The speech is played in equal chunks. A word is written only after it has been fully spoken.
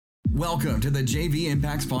Welcome to the JV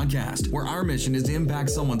Impacts Podcast, where our mission is to impact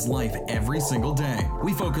someone's life every single day.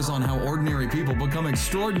 We focus on how ordinary people become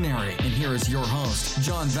extraordinary. And here is your host,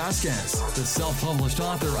 John Vasquez, the self-published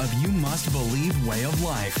author of You Must Believe Way of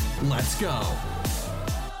Life. Let's go.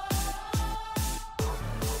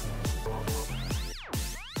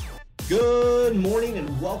 Good morning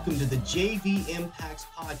and welcome to the JV Impacts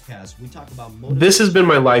Podcast. We talk about motivation. This has been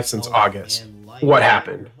my life since August. What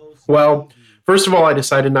happened? Well, first of all, I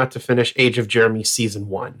decided not to finish Age of Jeremy Season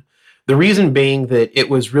 1. The reason being that it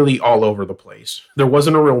was really all over the place. There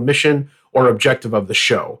wasn't a real mission or objective of the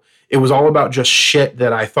show. It was all about just shit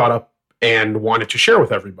that I thought up and wanted to share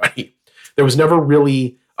with everybody. There was never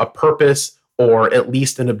really a purpose or at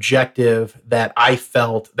least an objective that I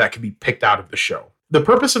felt that could be picked out of the show. The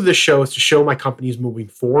purpose of this show is to show my companies moving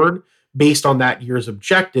forward based on that year's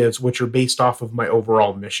objectives, which are based off of my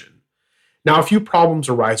overall mission. Now, a few problems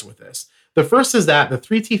arise with this. The first is that the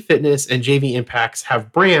 3T Fitness and JV Impacts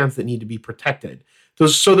have brands that need to be protected.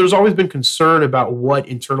 So there's always been concern about what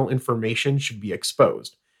internal information should be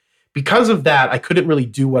exposed. Because of that, I couldn't really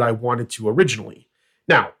do what I wanted to originally.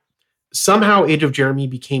 Now, somehow Age of Jeremy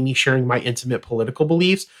became me sharing my intimate political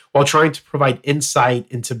beliefs while trying to provide insight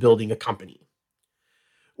into building a company.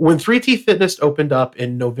 When 3T Fitness opened up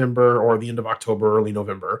in November or the end of October, early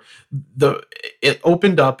November, it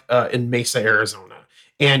opened up in Mesa, Arizona.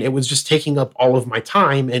 And it was just taking up all of my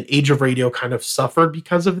time, and Age of Radio kind of suffered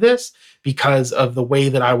because of this, because of the way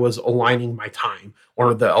that I was aligning my time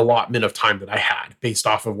or the allotment of time that I had based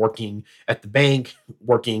off of working at the bank,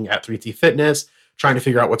 working at 3T Fitness, trying to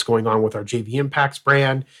figure out what's going on with our JV Impacts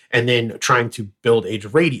brand, and then trying to build Age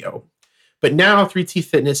of Radio. But now 3T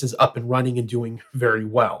Fitness is up and running and doing very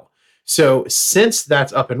well. So since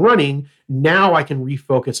that's up and running, now I can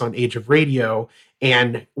refocus on Age of Radio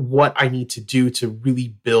and what I need to do to really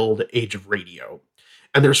build Age of Radio.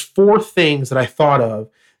 And there's 4 things that I thought of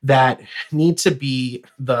that need to be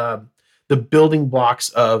the building blocks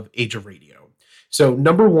of Age of Radio. So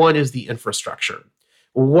number 1 is the infrastructure.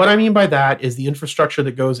 What I mean by that is the infrastructure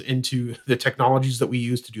that goes into the technologies that we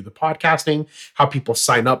use to do the podcasting, how people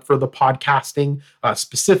sign up for the podcasting,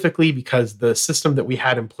 specifically because the system that we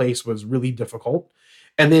had in place was really difficult.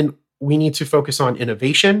 And then we need to focus on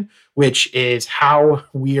innovation, which is how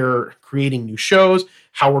we're creating new shows,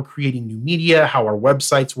 how we're creating new media, how our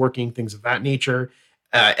website's working, things of that nature,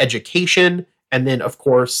 education, and then, of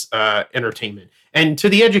course, entertainment. And to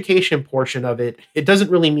the education portion of it, it doesn't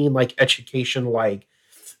really mean like education like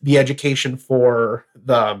the education for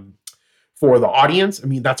the audience. I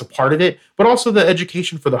mean, that's a part of it, but also the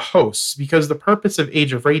education for the hosts, because the purpose of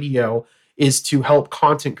Age of Radio is to help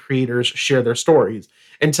content creators share their stories.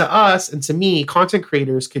 And to us and to me, content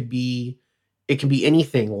creators can be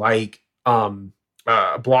anything like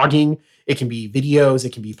blogging, it can be videos,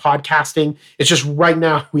 it can be podcasting. It's just right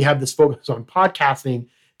now we have this focus on podcasting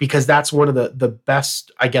because that's one of the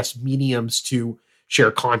best, I guess, mediums to share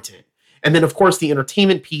content. And then, of course, the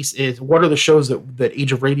entertainment piece is what are the shows that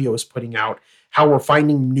Age of Radio is putting out, how we're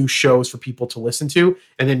finding new shows for people to listen to,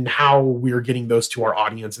 and then how we're getting those to our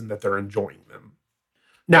audience and that they're enjoying them.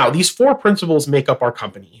 Now, these 4 principles make up our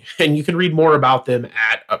company, and you can read more about them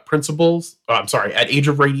at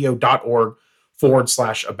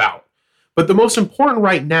ageofradio.org/about. But the most important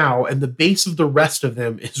right now, and the base of the rest of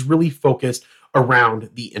them, is really focused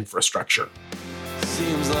around the infrastructure.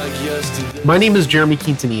 My name is Jeremy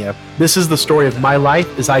Quintanilla. This is the story of my life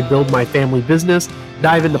as I build my family business,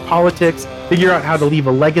 dive into politics, figure out how to leave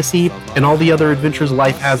a legacy, and all the other adventures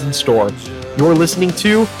life has in store. You're listening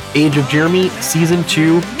to Age of Jeremy Season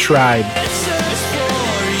 2 Tribe.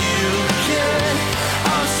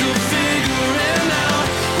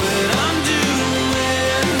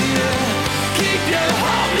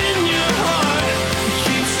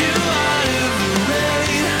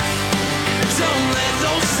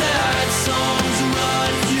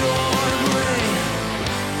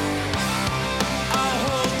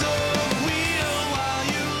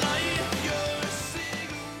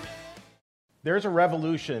 There's a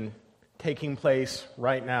revolution taking place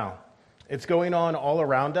right now. It's going on all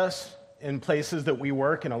around us in places that we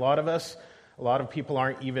work, and a lot of people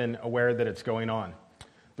aren't even aware that it's going on.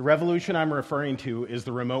 The revolution I'm referring to is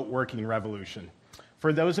the remote working revolution.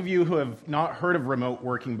 For those of you who have not heard of remote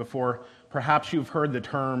working before, perhaps you've heard the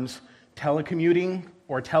terms telecommuting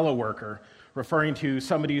or teleworker, referring to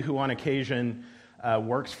somebody who on occasion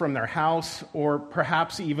works from their house, or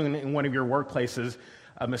perhaps even in one of your workplaces,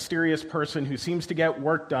 a mysterious person who seems to get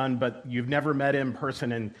work done, but you've never met in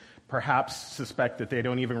person and perhaps suspect that they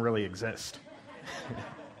don't even really exist.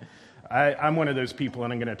 I'm one of those people,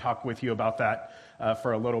 and I'm going to talk with you about that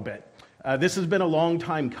for a little bit. This has been a long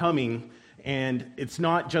time coming, and it's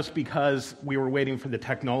not just because we were waiting for the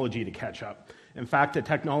technology to catch up. In fact, the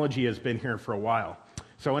technology has been here for a while.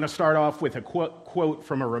 So I want to start off with a quote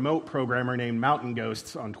from a remote programmer named Mountain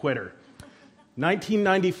Ghosts on Twitter.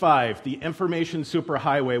 1995, the information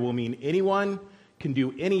superhighway will mean anyone can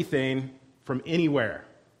do anything from anywhere.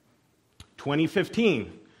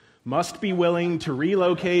 2015, must be willing to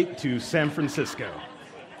relocate to San Francisco.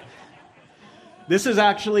 This is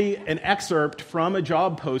actually an excerpt from a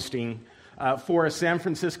job posting for a San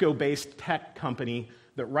Francisco-based tech company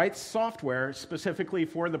that writes software specifically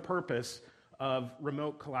for the purpose of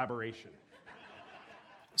remote collaboration.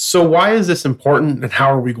 So why is this important, and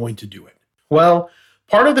how are we going to do it? Well,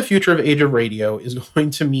 part of the future of Age of Radio is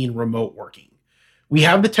going to mean remote working. We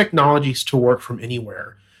have the technologies to work from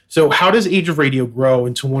anywhere. So how does Age of Radio grow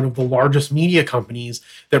into one of the largest media companies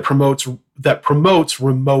that promotes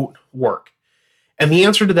remote work? And the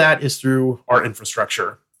answer to that is through our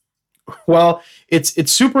infrastructure. Well,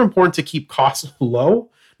 it's super important to keep costs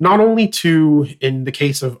low, not only in the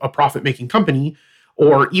case of a profit-making company,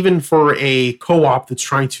 or even for a co-op that's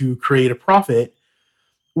trying to create a profit.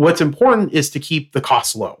 What's important is to keep the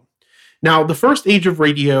costs low. Now, the first Age of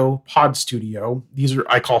Radio pod studio, these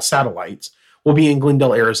I call satellites, will be in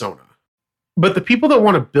Glendale, Arizona. But the people that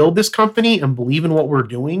want to build this company and believe in what we're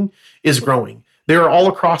doing is growing. They're all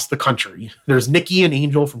across the country. There's Nikki and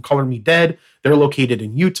Angel from Color Me Dead. They're located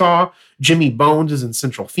in Utah. Jimmy Bones is in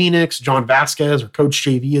Central Phoenix. John Vasquez, or Coach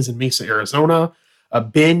JV, is in Mesa, Arizona.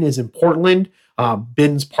 Ben is in Portland.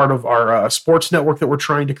 Ben's part of our sports network that we're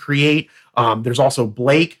trying to create. There's also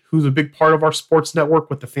Blake, who's a big part of our sports network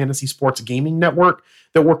with the Fantasy Sports Gaming Network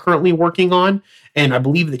that we're currently working on. And I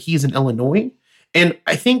believe that he's in Illinois. And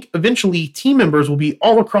I think eventually team members will be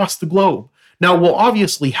all across the globe. Now, we'll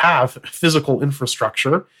obviously have physical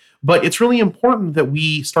infrastructure, but it's really important that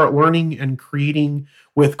we start learning and creating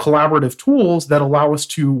with collaborative tools that allow us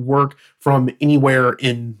to work from anywhere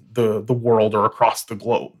in the world or across the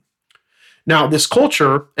globe. Now, this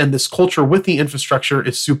culture with the infrastructure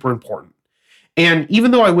is super important. And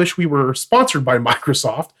even though I wish we were sponsored by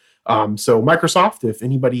Microsoft, so Microsoft, if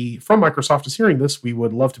anybody from Microsoft is hearing this, we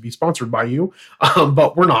would love to be sponsored by you,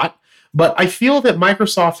 but we're not. But I feel that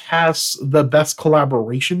Microsoft has the best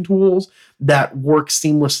collaboration tools that work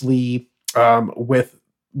seamlessly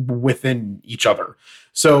within each other.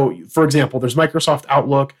 So, for example, there's Microsoft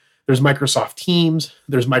Outlook, there's Microsoft Teams,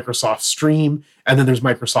 there's Microsoft Stream, and then there's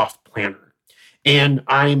Microsoft Planner. And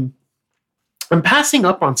I'm passing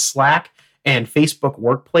up on Slack and Facebook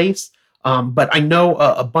Workplace, but I know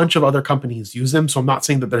a bunch of other companies use them, so I'm not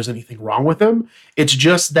saying that there's anything wrong with them. It's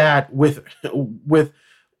just that with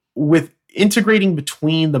integrating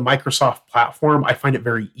between the Microsoft platform, I find it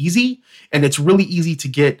very easy, and it's really easy to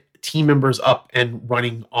get team members up and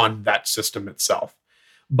running on that system itself.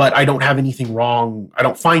 But I don't have anything wrong. I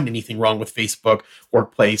don't find anything wrong with Facebook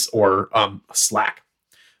Workplace or Slack.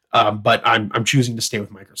 But I'm choosing to stay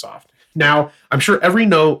with Microsoft. Now, I'm sure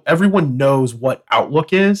everyone knows what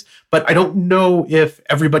Outlook is, but I don't know if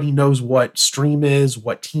everybody knows what Stream is,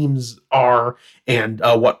 what Teams are, and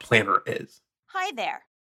what Planner is. Hi there.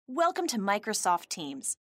 Welcome to Microsoft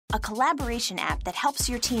Teams, a collaboration app that helps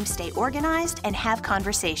your team stay organized and have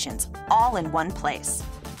conversations all in one place.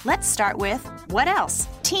 Let's start with, what else?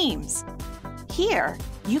 Teams. Here,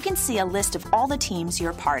 you can see a list of all the teams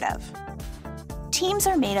you're part of. Teams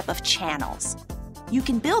are made up of channels. You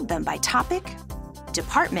can build them by topic,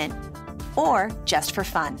 department, or just for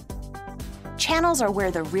fun. Channels are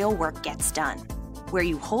where the real work gets done, where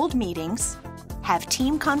you hold meetings, have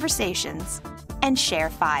team conversations, and share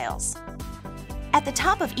files. At the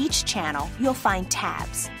top of each channel, you'll find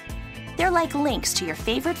tabs. They're like links to your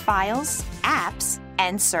favorite files, apps,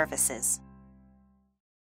 and services.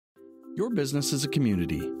 Your business is a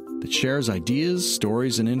community that shares ideas,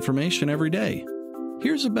 stories, and information every day.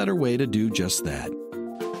 Here's a better way to do just that.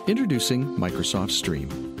 Introducing Microsoft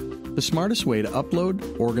Stream, the smartest way to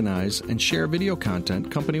upload, organize, and share video content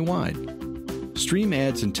company-wide. Stream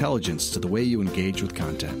adds intelligence to the way you engage with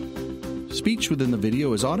content. Speech within the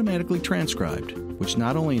video is automatically transcribed, which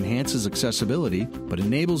not only enhances accessibility, but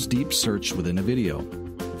enables deep search within a video.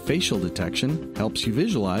 Facial detection helps you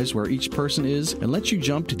visualize where each person is and lets you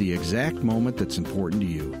jump to the exact moment that's important to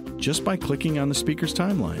you, just by clicking on the speaker's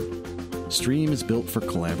timeline. Stream is built for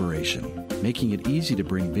collaboration, making it easy to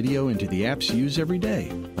bring video into the apps you use every day,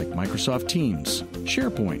 like Microsoft Teams,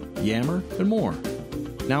 SharePoint, Yammer, and more.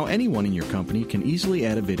 Now anyone in your company can easily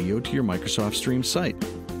add a video to your Microsoft Stream site.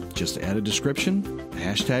 Just add a description, a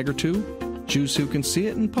hashtag or two, choose who can see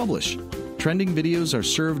it, and publish. Trending videos are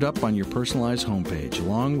served up on your personalized homepage,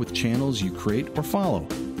 along with channels you create or follow,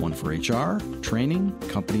 One for HR, training,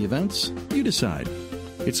 company events, you decide.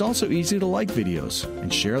 It's also easy to like videos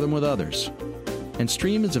and share them with others. And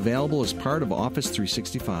Stream is available as part of Office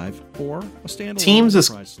 365 or a standalone Teams is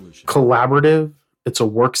solution. Collaborative, it's a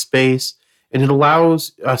workspace, and it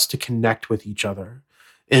allows us to connect with each other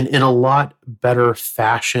in a lot better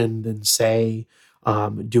fashion than, say,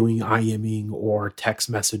 doing IMing or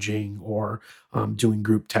text messaging or doing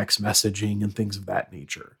group text messaging and things of that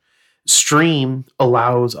nature. Stream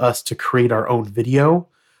allows us to create our own video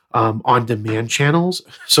on-demand channels.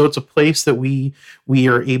 So it's a place that we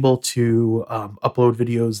are able to upload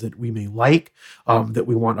videos that we may like, that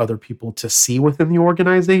we want other people to see within the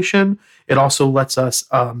organization. It also lets us,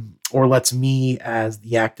 or lets me as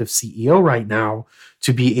the active CEO right now,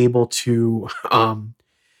 to be able to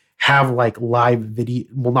have like live video,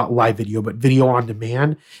 well, not live video, but video on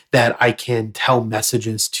demand that I can tell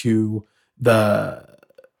messages to the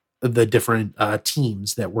different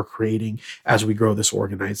teams that we're creating as we grow this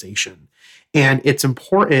organization. And it's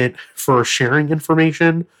important for sharing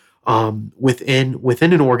information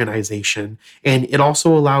within an organization. And it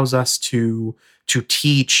also allows us to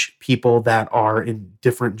teach people that are in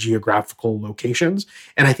different geographical locations.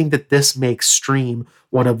 And I think that this makes Stream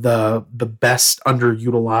one of the best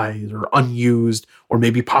underutilized or unused, or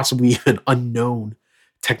maybe possibly even unknown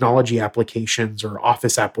technology applications or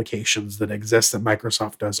office applications that exist that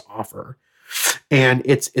Microsoft does offer. And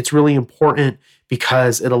it's really important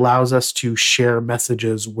because it allows us to share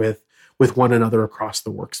messages with one another across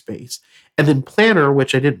the workspace. And then Planner,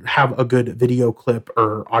 which I didn't have a good video clip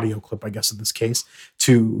or audio clip, I guess in this case,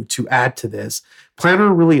 to add to this,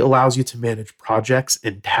 Planner really allows you to manage projects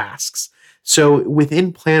and tasks. So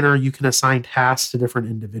within Planner, you can assign tasks to different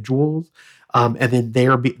individuals. And then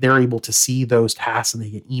they're able to see those tasks, and they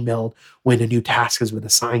get emailed when a new task has been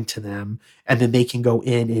assigned to them. And then they can go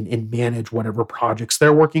in and manage whatever projects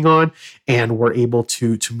they're working on. And we're able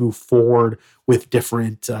to move forward with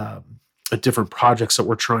different projects that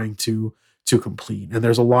we're trying to complete. And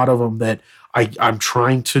there's a lot of them that I'm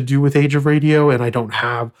trying to do with Age of Radio, and I don't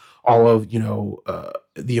have all of,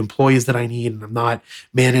 the employees that I need, and I'm not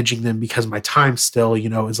managing them because my time still,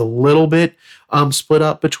 is a little bit split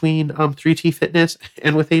up between 3T Fitness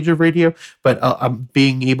and with Age of Radio, but I'm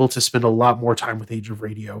being able to spend a lot more time with Age of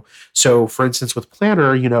Radio. So for instance, with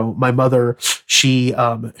Planner, my mother, she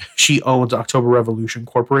owns October Revolution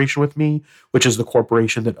Corporation with me, which is the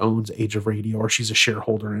corporation that owns Age of Radio, or she's a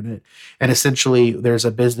shareholder in it. And essentially there's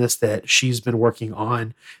a business that she's been working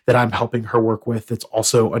on that I'm helping her work with that's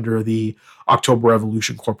also under the October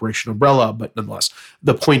Revolution Corporation umbrella, but nonetheless,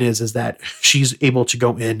 the point is that she's able to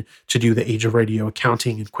go in to do the Age of Radio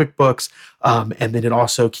accounting and QuickBooks, and then it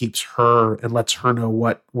also keeps her and lets her know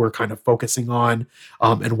what we're kind of focusing on,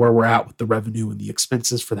 and where we're at with the revenue and the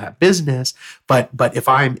expenses for that business. But if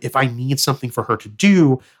I need something for her to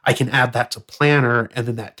do, I can add that to Planner, and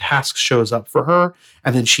then that task shows up for her,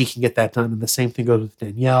 and then she can get that done. And the same thing goes with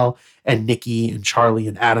Danielle and Nikki and Charlie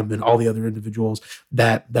and Adam and all the other individuals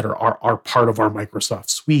that are part of our Microsoft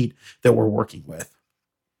suite that we're working with.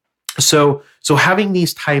 So having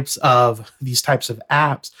these types of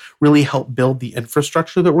apps really help build the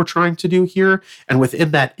infrastructure that we're trying to do here. And within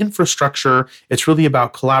that infrastructure, it's really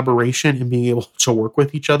about collaboration and being able to work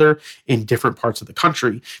with each other in different parts of the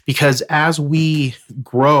country. Because as we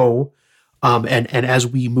grow, and as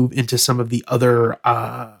we move into some of the other,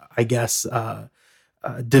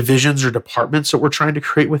 divisions or departments that we're trying to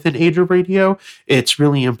create within Age of Radio, it's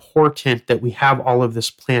really important that we have all of this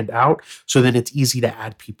planned out so then it's easy to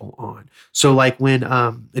add people on. So like when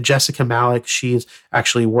Jessica Malik, she's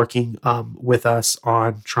actually working with us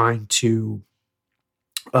on trying to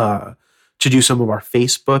do some of our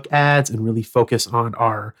Facebook ads and really focus on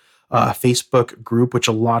our Facebook group, which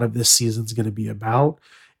a lot of this season is going to be about.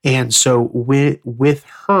 And so with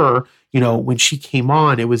her, when she came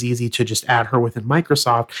on, it was easy to just add her within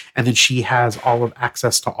Microsoft, and then she has all of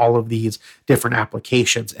access to all of these different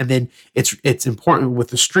applications. And then it's important with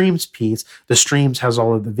the Streams piece. The Streams has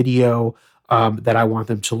all of the video that I want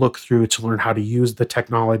them to look through to learn how to use the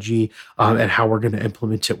technology and how we're going to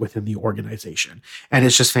implement it within the organization. And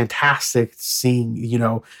it's just fantastic seeing,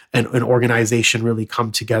 an organization really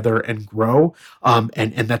come together and grow.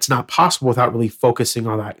 And that's not possible without really focusing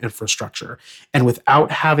on that infrastructure. And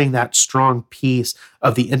without having that strong piece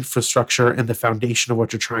of the infrastructure and the foundation of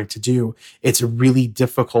what you're trying to do, it's really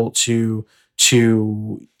difficult to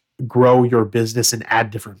grow your business and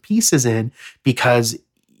add different pieces in, because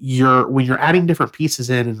you're adding different pieces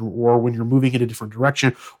in, or when you're moving in a different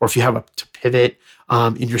direction, or if you have to pivot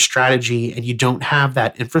in your strategy and you don't have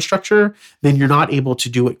that infrastructure, then you're not able to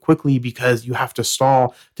do it quickly because you have to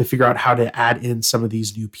stall to figure out how to add in some of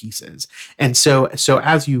these new pieces. And so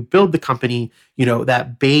as you build the company,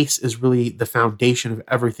 that base is really the foundation of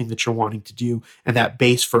everything that you're wanting to do. And that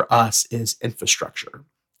base for us is infrastructure.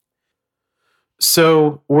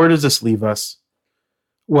 So where does this leave us?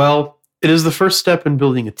 Well, it is the first step in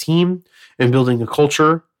building a team and building a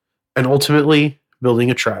culture and ultimately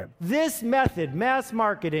building a tribe. This method, mass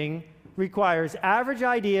marketing, requires average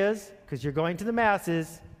ideas, because you're going to the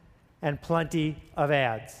masses, and plenty of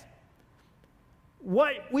ads.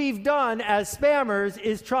 What we've done as spammers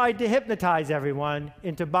is tried to hypnotize everyone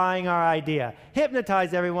into buying our idea,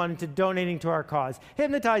 hypnotize everyone into donating to our cause,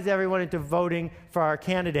 hypnotize everyone into voting for our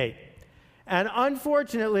candidate. And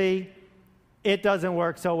unfortunately, it doesn't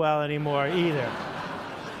work so well anymore either.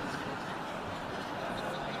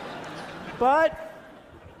 But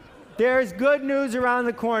there's good news around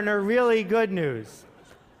the corner, really good news.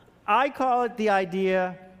 I call it the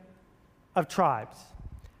idea of tribes.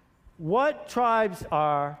 What tribes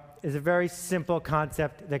are is a very simple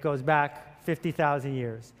concept that goes back 50,000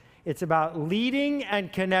 years. It's about leading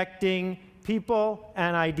and connecting people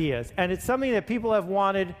and ideas. And it's something that people have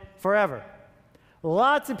wanted forever.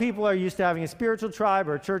 Lots of people are used to having a spiritual tribe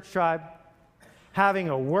or a church tribe, having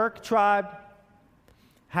a work tribe,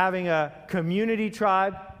 having a community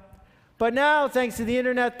tribe. But now, thanks to the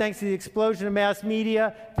internet, thanks to the explosion of mass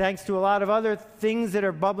media, thanks to a lot of other things that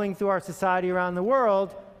are bubbling through our society around the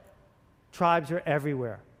world, tribes are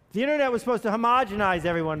everywhere. The internet was supposed to homogenize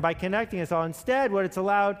everyone by connecting us all. Instead, what it's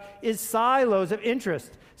allowed is silos of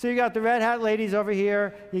interest. So you got the red hat ladies over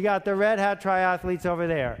here, you got the red hat triathletes over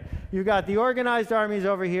there. You got the organized armies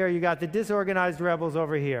over here, you got the disorganized rebels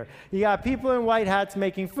over here. You got people in white hats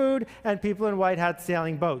making food and people in white hats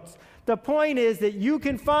sailing boats. The point is that you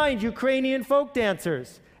can find Ukrainian folk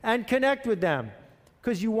dancers and connect with them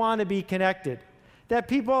because you want to be connected. That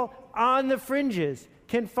people on the fringes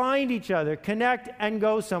can find each other, connect, and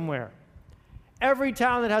go somewhere. Every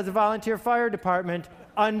town that has a volunteer fire department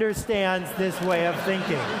understands this way of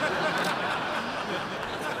thinking.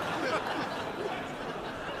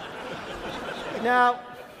 Now,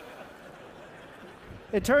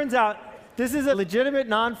 it turns out this is a legitimate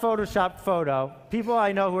non-photoshopped photo. People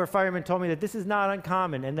I know who are firemen told me that this is not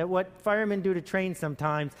uncommon, and that what firemen do to train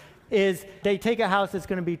sometimes is they take a house that's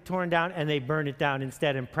going to be torn down and they burn it down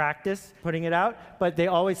instead and practice putting it out, but they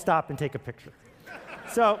always stop and take a picture.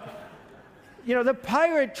 So, the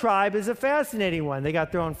pirate tribe is a fascinating one. They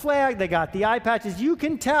got their own flag, they got the eye patches. You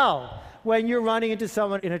can tell when you're running into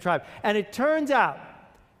someone in a tribe. And it turns out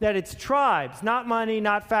that it's tribes, not money,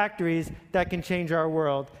 not factories, that can change our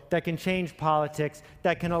world, that can change politics,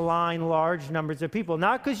 that can align large numbers of people.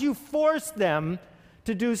 Not because you forced them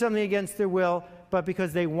to do something against their will, but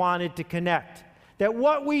because they wanted to connect. That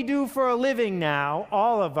what we do for a living now,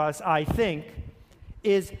 all of us, I think,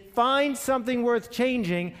 is find something worth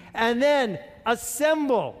changing and then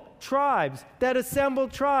assemble tribes that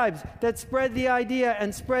spread the idea,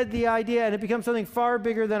 and it becomes something far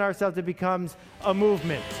bigger than ourselves. It becomes a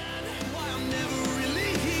movement.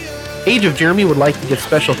 Age of Jeremy would like to give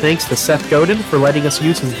special thanks to Seth Godin for letting us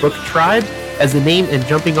use his book Tribes as the name and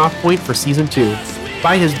jumping off point for Season 2.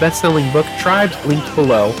 Buy his best-selling book Tribes, linked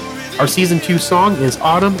below. Our Season 2 song is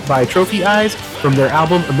Autumn by Trophy Eyes from their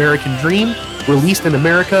album American Dream, released in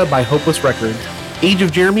America by Hopeless Records. Age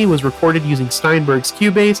of Jeremy was recorded using Steinberg's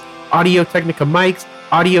Cubase, Audio-Technica mics,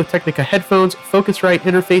 Audio-Technica headphones, Focusrite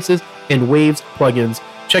interfaces, and Waves plugins.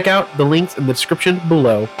 Check out the links in the description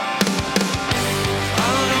below.